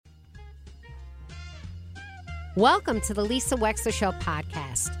Welcome to the Lisa Wexler Show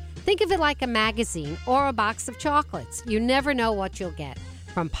podcast. Think of it like a magazine or a box of chocolates. You never know what you'll get.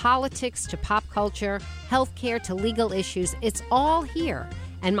 From politics to pop culture, healthcare to legal issues, it's all here.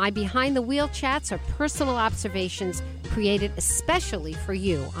 And my behind-the-wheel chats are personal observations created especially for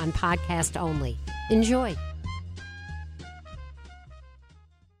you on podcast only. Enjoy.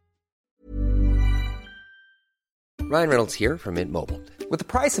 Ryan Reynolds here from Mint Mobile. With the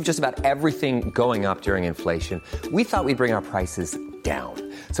price of just about everything going up during inflation, we thought we'd bring our prices down.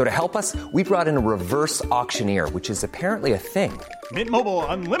 So to help us, we brought in a reverse auctioneer, which is apparently a thing. Mint Mobile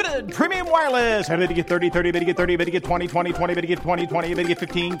Unlimited Premium Wireless. How to get 30, 30, bit to get 30, bit to get 20, 20, 20, bit to get 20, 20, bit to get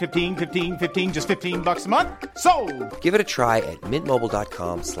 15, 15, 15, 15, just $15 a month? Sold! Give it a try at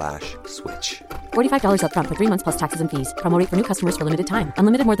mintmobile.com/switch. $45 up front for 3 months plus taxes and fees. Promo rate for new customers for limited time.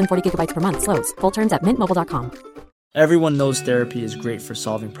 Unlimited more than 40 gigabytes per month. Slows full terms at mintmobile.com. Everyone knows therapy is great for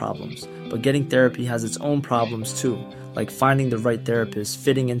solving problems, but getting therapy has its own problems too, like finding the right therapist,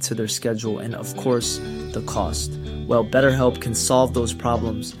 fitting into their schedule, and of course, the cost. Well, BetterHelp can solve those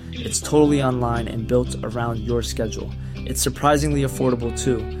problems. It's totally online and built around your schedule. It's surprisingly affordable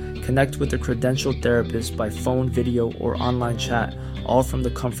too. Connect with a credentialed therapist by phone, video, or online chat, all from the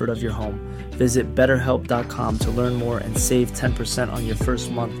comfort of your home. Visit BetterHelp.com to learn more and save 10% on your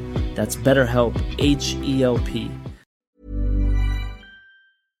first month. That's BetterHelp, H-E-L-P.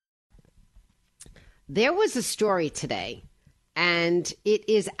 There was a story today, and it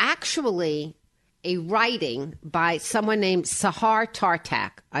is actually a writing by someone named Sahar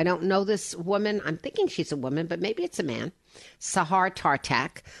Tartak. I don't know this woman. I'm thinking she's a woman, but maybe it's a man. Sahar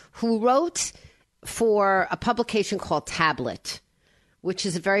Tartak, who wrote for a publication called Tablet, which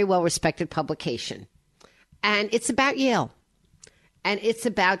is a very well-respected publication. And it's about Yale. And it's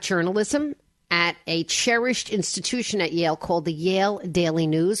about journalism at a cherished institution at Yale called the Yale Daily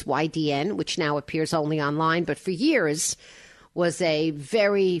News, YDN, which now appears only online, but for years was a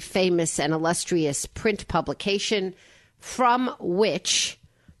very famous and illustrious print publication from whence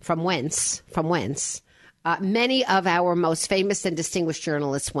many of our most famous and distinguished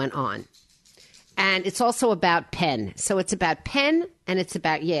journalists went on. And it's also about Penn. So it's about Penn and it's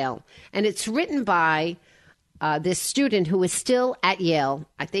about Yale. And it's written by this student who is still at Yale,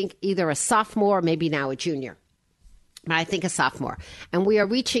 I think either a sophomore or maybe now a junior. But I think a sophomore. And we are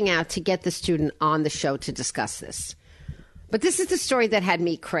reaching out to get the student on the show to discuss this. But this is the story that had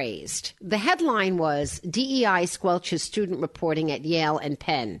me crazed. The headline was, DEI squelches student reporting at Yale and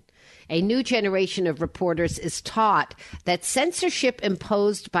Penn. A new generation of reporters is taught that censorship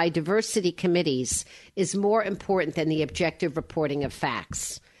imposed by diversity committees is more important than the objective reporting of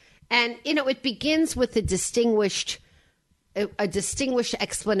facts. And, you know, it begins with a distinguished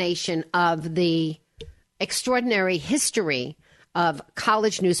explanation of the extraordinary history of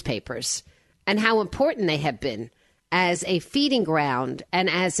college newspapers and how important they have been as a feeding ground and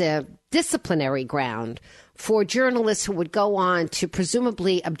as a disciplinary ground for journalists who would go on to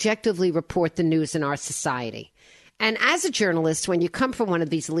presumably objectively report the news in our society. And as a journalist, when you come from one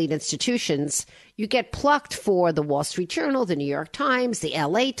of these elite institutions, you get plucked for the Wall Street Journal, the New York Times, the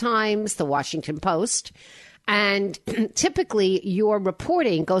LA Times, the Washington Post. And typically, your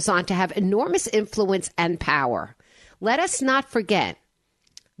reporting goes on to have enormous influence and power. Let us not forget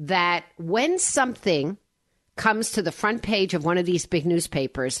that when something comes to the front page of one of these big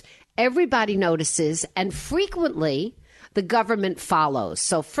newspapers, everybody notices, and frequently the government follows.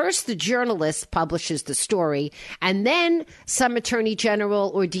 So first the journalist publishes the story, and then some attorney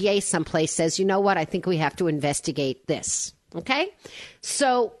general or DA someplace says, you know what, I think we have to investigate this. Okay?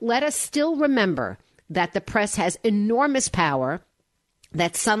 So let us still remember that the press has enormous power,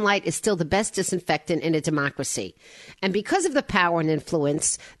 that sunlight is still the best disinfectant in a democracy. And because of the power and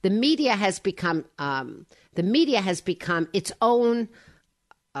influence, the media has become its own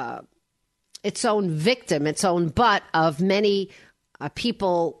victim, its own butt of many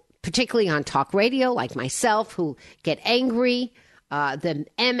people, particularly on talk radio, like myself, who get angry. The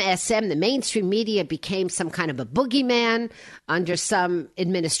MSM, the mainstream media, became some kind of a boogeyman under some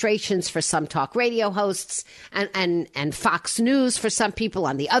administrations for some talk radio hosts, and Fox News for some people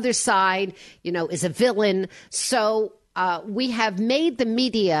on the other side, you know, is a villain. So we have made the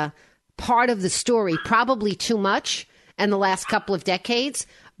media part of the story, probably too much in the last couple of decades.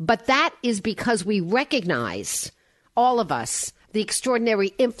 But that is because we recognize, all of us, the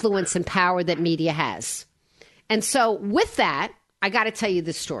extraordinary influence and power that media has. And so with that, I got to tell you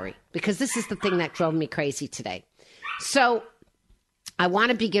this story, because this is the thing that drove me crazy today. So I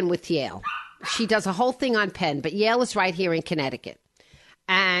want to begin with Yale. She does a whole thing on Penn, but Yale is right here in Connecticut.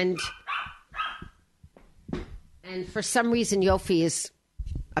 And for some reason, Yofi is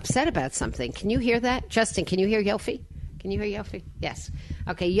upset about something. Can you hear that? Justin, can you hear Yofi? Can you hear Yofi? Yes.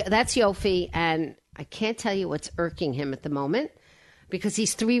 Okay, that's Yofi, and I can't tell you what's irking him at the moment because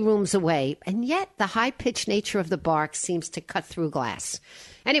he's 3 rooms away, and yet the high-pitched nature of the bark seems to cut through glass.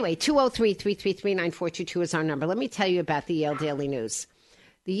 Anyway, 203-333-9422 is our number. Let me tell you about the Yale Daily News.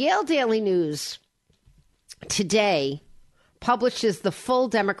 The Yale Daily News today publishes the full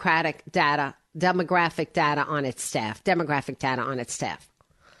demographic data on its staff.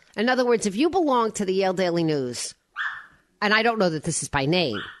 In other words, if you belong to the Yale Daily News, and I don't know that this is by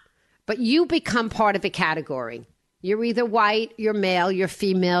name, but you become part of a category. You're either white, you're male, you're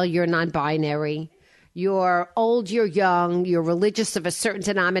female, you're non-binary, you're old, you're young, you're religious of a certain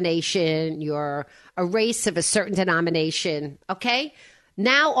denomination, you're a race of a certain denomination, okay?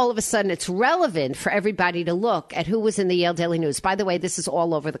 Now, all of a sudden, it's relevant for everybody to look at who was in the Yale Daily News. By the way, this is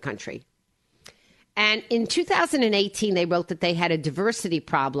all over the country. And in 2018, they wrote that they had a diversity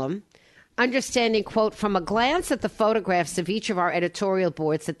problem, understanding, quote, from a glance at the photographs of each of our editorial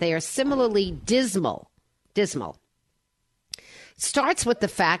boards that they are similarly dismal. Starts with the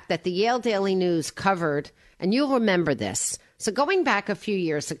fact that the Yale Daily News covered, and you'll remember this. So going back a few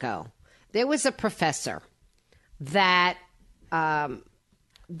years ago, there was a professor that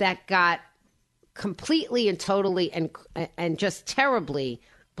got completely and totally and just terribly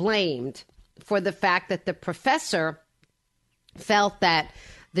blamed for the fact that the professor felt that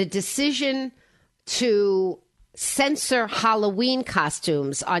the decision to censor Halloween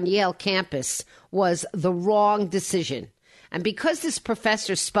costumes on Yale campus was the wrong decision. And because this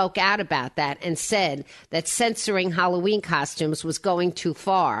professor spoke out about that and said that censoring Halloween costumes was going too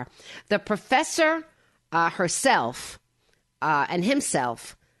far, the professor herself and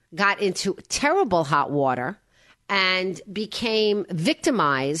himself got into terrible hot water and became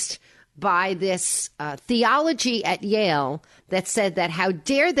victimized by this theology at Yale that said that how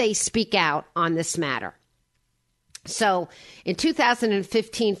dare they speak out on this matter. So in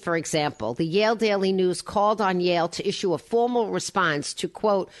 2015, for example, the Yale Daily News called on Yale to issue a formal response to,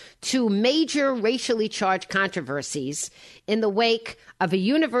 quote, 2 major racially charged controversies in the wake of a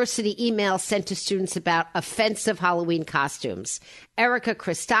university email sent to students about offensive Halloween costumes. Erica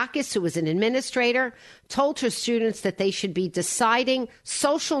Christakis, who was an administrator, told her students that they should be deciding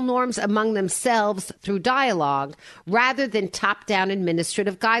social norms among themselves through dialogue rather than top-down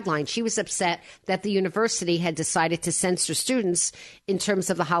administrative guidelines. She was upset that the university had decided to censor students in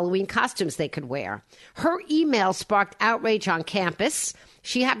terms of the Halloween costumes they could wear. Her email sparked outrage on campus.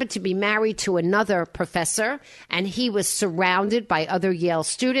 She happened to be married to another professor, and he was surrounded by other Yale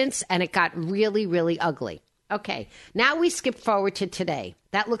students, and it got really, really ugly. Okay, now we skip forward to today.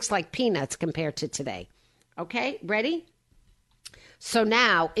 That looks like peanuts compared to today. Okay, ready? So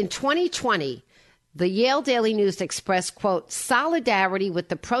now, in 2020, the Yale Daily News expressed, quote, solidarity with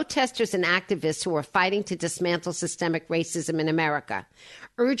the protesters and activists who are fighting to dismantle systemic racism in America,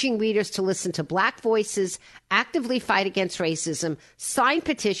 urging readers to listen to Black voices, actively fight against racism, sign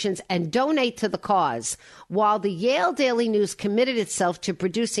petitions, and donate to the cause, while the Yale Daily News committed itself to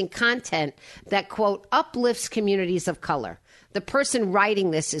producing content that, quote, uplifts communities of color. The person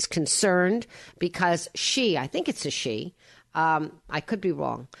writing this is concerned because I think it's a she, I could be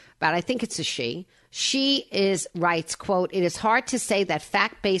wrong, but I think it's a she. She writes, quote, it is hard to say that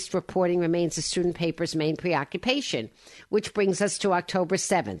fact-based reporting remains the student paper's main preoccupation, which brings us to October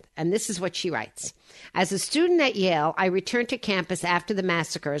 7th. And this is what she writes. As a student at Yale, I returned to campus after the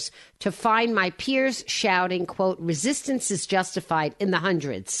massacres to find my peers shouting, quote, resistance is justified in the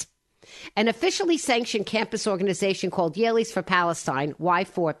hundreds. An officially sanctioned campus organization called Yaleys for Palestine,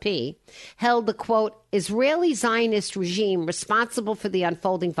 Y4P, held the, quote, Israeli Zionist regime responsible for the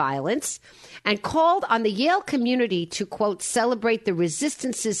unfolding violence and called on the Yale community to, quote, celebrate the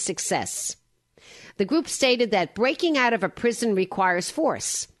resistance's success. The group stated that breaking out of a prison requires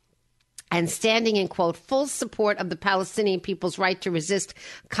force and standing in, quote, full support of the Palestinian people's right to resist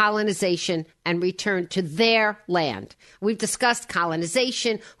colonization and return to their land. We've discussed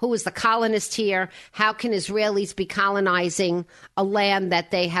colonization. Who is the colonist here? How can Israelis be colonizing a land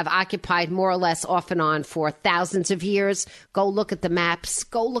that they have occupied more or less off and on for thousands of years? Go look at the maps.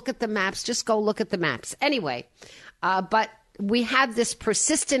 Go look at the maps. Just go look at the maps. Anyway, but we have this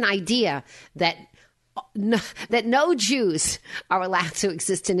persistent idea that no Jews are allowed to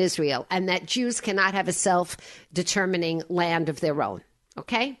exist in Israel and that Jews cannot have a self-determining land of their own.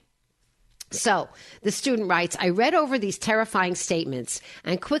 Okay? So the student writes, I read over these terrifying statements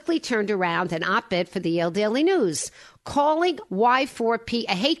and quickly turned around an op-ed for the Yale Daily News, calling Y4P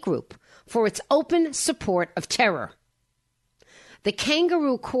a hate group for its open support of terror. The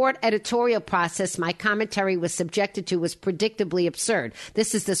kangaroo court editorial process my commentary was subjected to was predictably absurd.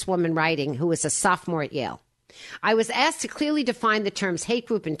 This is this woman writing who is a sophomore at Yale. I was asked to clearly define the terms hate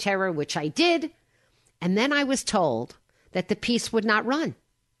group and terror, which I did, and then I was told that the piece would not run.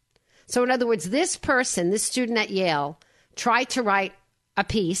 So in other words, this person, this student at Yale, tried to write a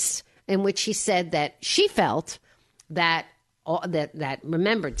piece in which she said that she felt that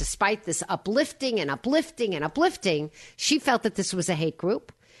remember, despite this uplifting, she felt that this was a hate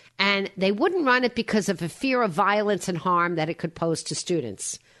group, and they wouldn't run it because of a fear of violence and harm that it could pose to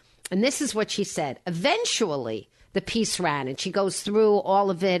students. And this is what she said. Eventually, the piece ran, and she goes through all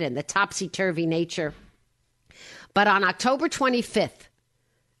of it and the topsy-turvy nature. But on October 25th,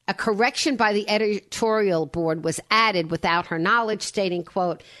 a correction by the editorial board was added without her knowledge, stating,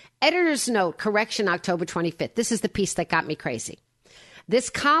 quote, editor's note, correction October 25th. This is the piece that got me crazy. This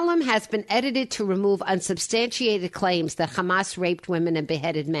column has been edited to remove unsubstantiated claims that Hamas raped women and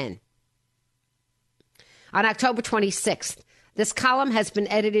beheaded men. On October 26th, this column has been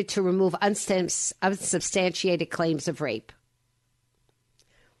edited to remove unsubstantiated claims of rape.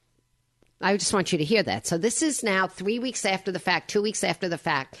 I just want you to hear that. So this is now 3 weeks after the fact, 2 weeks after the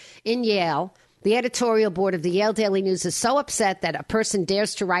fact. In Yale, the editorial board of the Yale Daily News is so upset that a person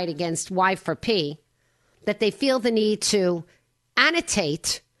dares to write against Y for P that they feel the need to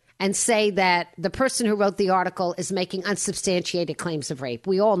annotate and say that the person who wrote the article is making unsubstantiated claims of rape.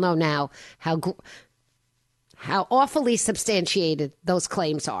 We all know now how awfully substantiated those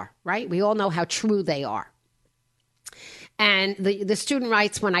claims are, right? We all know how true they are. And the student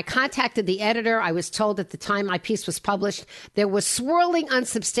writes, when I contacted the editor, I was told at the time my piece was published, there was swirling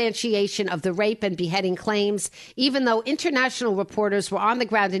unsubstantiation of the rape and beheading claims, even though international reporters were on the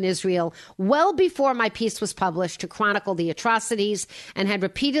ground in Israel well before my piece was published to chronicle the atrocities and had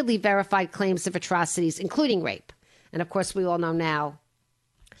repeatedly verified claims of atrocities, including rape. And of course, we all know now.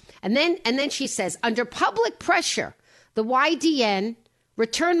 And then she says, under public pressure, the YDN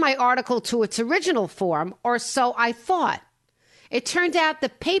returned my article to its original form, or so I thought. It turned out the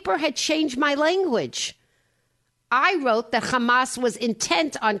paper had changed my language. I wrote that Hamas was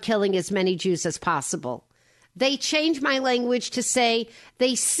intent on killing as many Jews as possible. They changed my language to say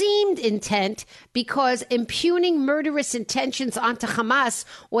they seemed intent because impugning murderous intentions onto Hamas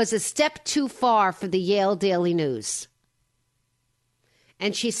was a step too far for the Yale Daily News.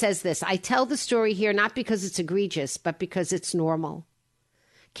 And she says this, I tell the story here not because it's egregious, but because it's normal.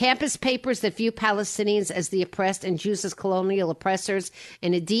 Campus papers that view Palestinians as the oppressed and Jews as colonial oppressors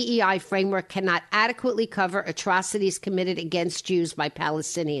in a DEI framework cannot adequately cover atrocities committed against Jews by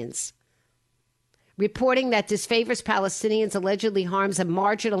Palestinians. Reporting that disfavors Palestinians allegedly harms a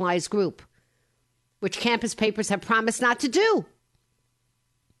marginalized group, which campus papers have promised not to do.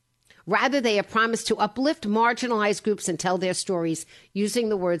 Rather, they have promised to uplift marginalized groups and tell their stories using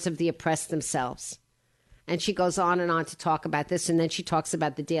the words of the oppressed themselves. And she goes on and on to talk about this. And then she talks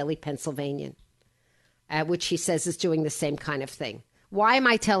about the Daily Pennsylvanian, which she says is doing the same kind of thing. Why am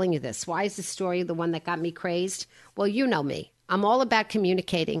I telling you this? Why is this story the one that got me crazed? Well, you know me. I'm all about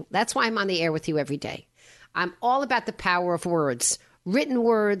communicating. That's why I'm on the air with you every day. I'm all about the power of words, written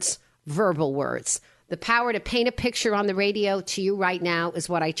words, verbal words. The power to paint a picture on the radio to you right now is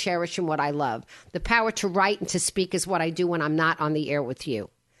what I cherish and what I love. The power to write and to speak is what I do when I'm not on the air with you.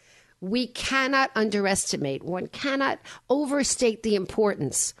 We cannot underestimate, one cannot overstate the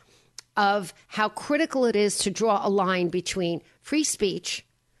importance of how critical it is to draw a line between free speech,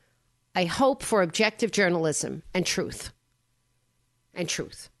 a hope for objective journalism, and truth. And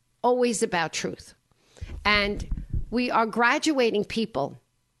truth. Always about truth. And we are graduating people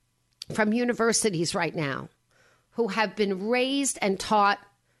from universities right now who have been raised and taught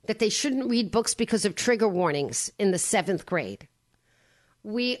that they shouldn't read books because of trigger warnings in the 7th grade.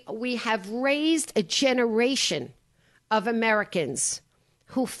 We have raised a generation of Americans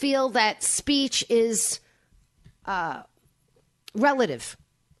who feel that speech is relative,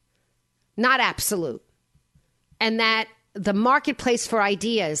 not absolute, and that the marketplace for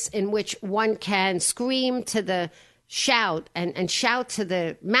ideas in which one can scream to the shout and shout to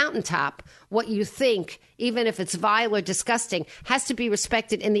the mountaintop what you think, even if it's vile or disgusting, has to be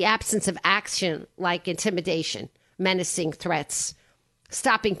respected in the absence of action like intimidation, menacing threats,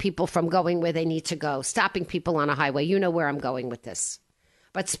 stopping people from going where they need to go, stopping people on a highway. You know where I'm going with this.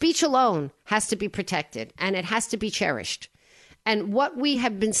 But speech alone has to be protected, and it has to be cherished. And what we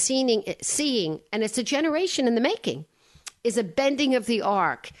have been seeing, and it's a generation in the making, is a bending of the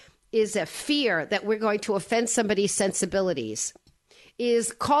arc, is a fear that we're going to offend somebody's sensibilities,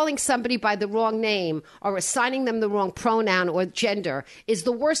 is calling somebody by the wrong name or assigning them the wrong pronoun or gender is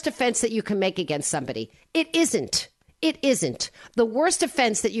the worst offense that you can make against somebody. It isn't. It isn't. The worst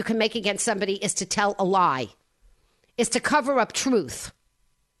offense that you can make against somebody is to tell a lie, is to cover up truth,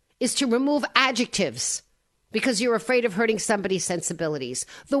 is to remove adjectives because you're afraid of hurting somebody's sensibilities.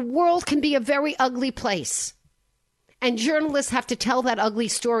 The world can be a very ugly place, and journalists have to tell that ugly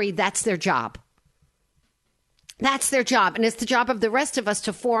story. That's their job. That's their job, and it's the job of the rest of us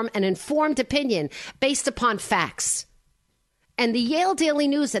to form an informed opinion based upon facts. And the Yale Daily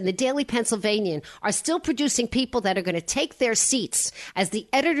News and the Daily Pennsylvanian are still producing people that are going to take their seats as the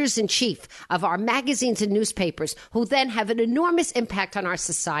editors-in-chief of our magazines and newspapers, who then have an enormous impact on our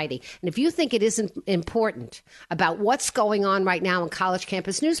society. And if you think it isn't important about what's going on right now in college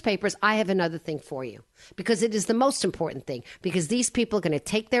campus newspapers, I have another thing for you, because it is the most important thing, because these people are going to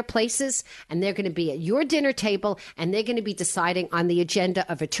take their places and they're going to be at your dinner table and they're going to be deciding on the agenda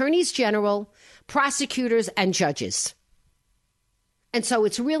of attorneys general, prosecutors, and judges. And so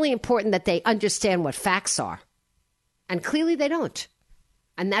it's really important that they understand what facts are. And clearly they don't.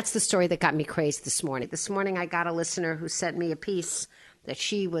 And that's the story that got me crazed this morning. This morning I got a listener who sent me a piece that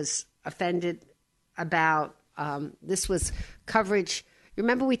she was offended about. This was coverage.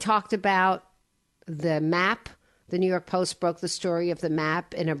 Remember we talked about the map? The New York Post broke the story of the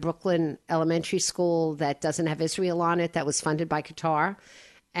map in a Brooklyn elementary school that doesn't have Israel on it, that was funded by Qatar.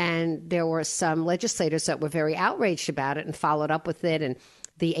 And there were some legislators that were very outraged about it and followed up with it. And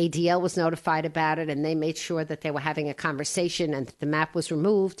the ADL was notified about it, and they made sure that they were having a conversation and that the map was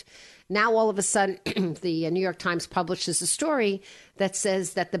removed. Now, all of a sudden, the New York Times publishes a story that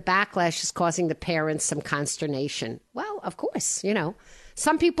says that the backlash is causing the parents some consternation. Well, of course,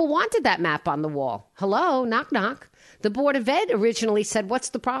 some people wanted that map on the wall. Hello, knock, knock. The Board of Ed originally said, what's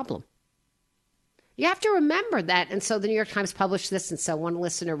the problem? You have to remember that. And so the New York Times published this. And so one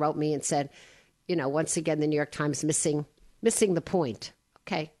listener wrote me and said, once again, the New York Times missing the point.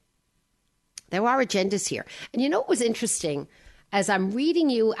 Okay. There are agendas here. And what was interesting, as I'm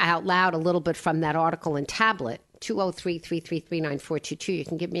reading you out loud a little bit from that article in Tablet, 203-333-9422, you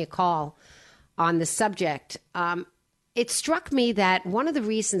can give me a call on the subject. It struck me that one of the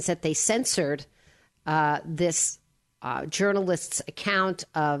reasons that they censored this journalist's account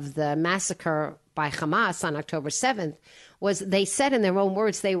of the massacre by Hamas on October 7th was they said in their own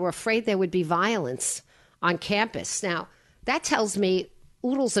words they were afraid there would be violence on campus. Now, that tells me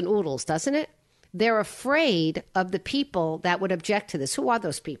oodles and oodles, doesn't it? They're afraid of the people that would object to this. Who are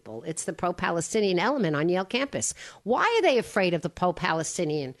those people? It's the pro-Palestinian element on Yale campus. Why are they afraid of the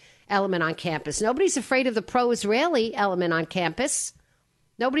pro-Palestinian element on campus? Nobody's afraid of the pro-Israeli element on campus.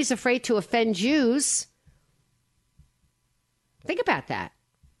 Nobody's afraid to offend Jews. Think about that.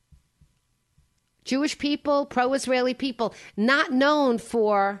 Jewish people, pro-Israeli people, not known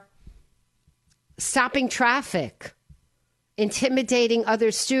for stopping traffic, intimidating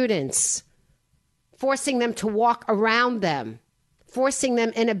other students, forcing them to walk around them, forcing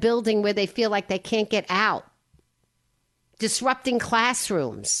them in a building where they feel like they can't get out, disrupting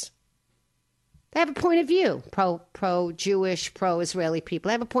classrooms. They have a point of view, pro-Jewish, pro-Israeli people.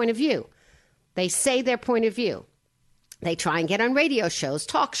 They have a point of view. They say their point of view. They try and get on radio shows,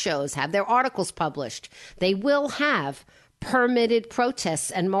 talk shows, have their articles published. They will have permitted protests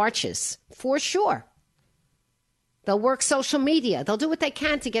and marches, for sure. They'll work social media. They'll do what they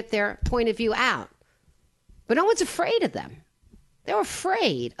can to get their point of view out. But no one's afraid of them. They're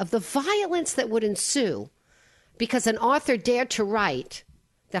afraid of the violence that would ensue because an author dared to write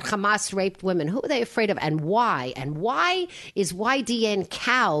that Hamas raped women. Who are they afraid of and why? And why is YDN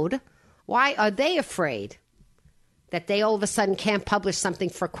cowed? Why are they afraid that they all of a sudden can't publish something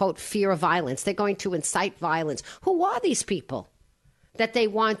for, quote, fear of violence? They're going to incite violence. Who are these people that they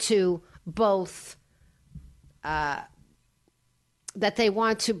want to both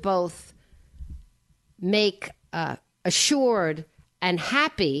make assured and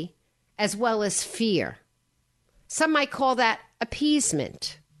happy as well as fear? Some might call that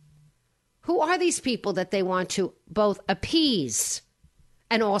appeasement. Who are these people that they want to both appease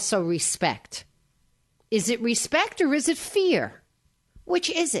and also respect? Is it respect or is it fear? Which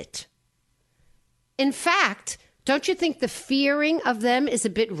is it? In fact, don't you think the fearing of them is a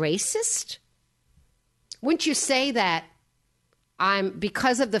bit racist? Wouldn't you say that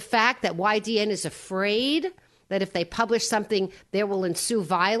because of the fact that YDN is afraid that if they publish something, there will ensue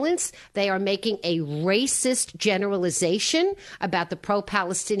violence, they are making a racist generalization about the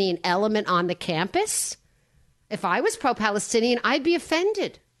pro-Palestinian element on the campus? If I was pro-Palestinian, I'd be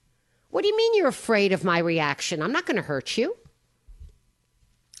offended. What do you mean you're afraid of my reaction? I'm not going to hurt you.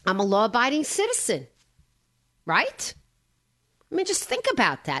 I'm a law-abiding citizen, right? I mean, just think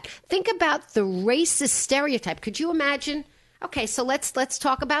about that. Think about the racist stereotype. Could you imagine Okay, so let's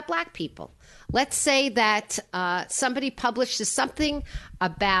talk about black people. Let's say that somebody publishes something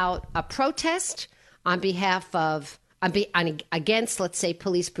about a protest on behalf of against, let's say,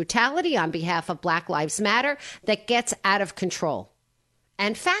 police brutality, on behalf of Black Lives Matter, that gets out of control.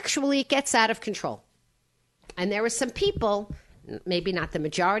 And factually, it gets out of control. And there are some people, maybe not the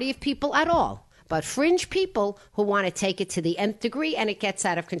majority of people at all, but fringe people who want to take it to the nth degree, and it gets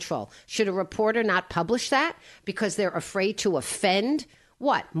out of control. Should a reporter not publish that because they're afraid to offend,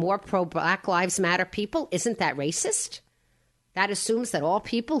 more pro-Black Lives Matter people? Isn't that racist? That assumes that all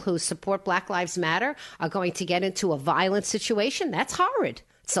people who support Black Lives Matter are going to get into a violent situation. That's horrid.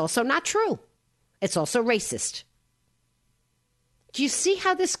 It's also not true. It's also racist. Do you see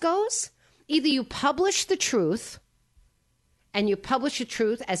how this goes? Either you publish the truth, and you publish the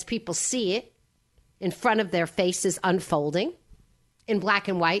truth as people see it in front of their faces unfolding, in black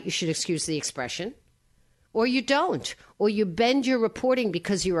and white, you should excuse the expression, or you don't, or you bend your reporting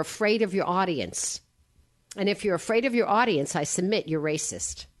because you're afraid of your audience. And if you're afraid of your audience, I submit you're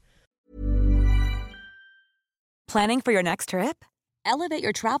racist. Planning for your next trip? Elevate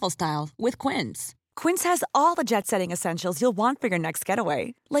your travel style with Quince. Quince has all the jet-setting essentials you'll want for your next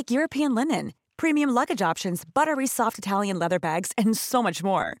getaway, like European linen, premium luggage options, buttery soft Italian leather bags, and so much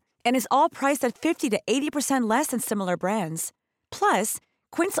more. And is all priced at 50 to 80% less than similar brands. Plus,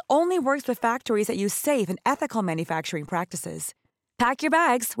 Quince only works with factories that use safe and ethical manufacturing practices. Pack your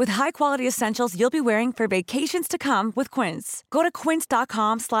bags with high-quality essentials you'll be wearing for vacations to come with Quince. Go to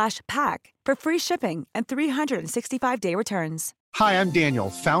quince.com/pack for free shipping and 365-day returns. Hi, I'm Daniel,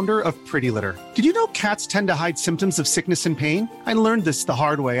 founder of Pretty Litter. Did you know cats tend to hide symptoms of sickness and pain? I learned this the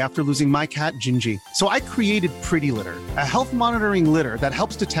hard way after losing my cat, Gingy. So I created Pretty Litter, a health monitoring litter that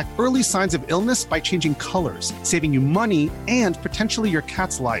helps detect early signs of illness by changing colors, saving you money and potentially your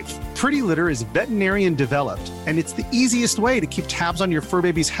cat's life. Pretty Litter is veterinarian developed, and it's the easiest way to keep tabs on your fur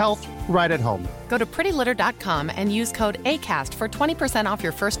baby's health right at home. Go to prettylitter.com and use code ACAST for 20% off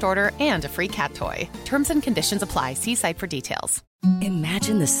your first order and a free cat toy. Terms and conditions apply. See site for details.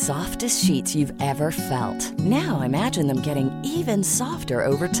 Imagine the softest sheets you've ever felt. Now imagine them getting even softer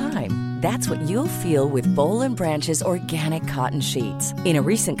over time. That's what you'll feel with Boll & Branch's organic cotton sheets. In a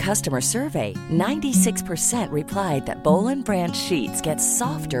recent customer survey, 96% replied that Boll & Branch sheets get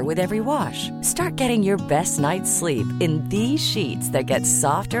softer with every wash. Start getting your best night's sleep in these sheets that get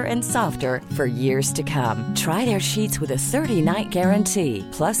softer and softer for years to come. Try their sheets with a 30-night guarantee.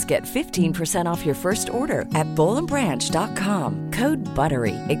 Plus, get 15% off your first order at bollandbranch.com. Code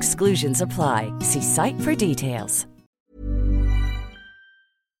BUTTERY. Exclusions apply. See site for details.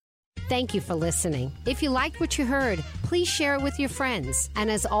 Thank you for listening. If you liked what you heard, please share it with your friends. And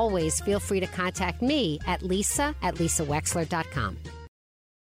as always, feel free to contact me at lisa@lisawexler.com.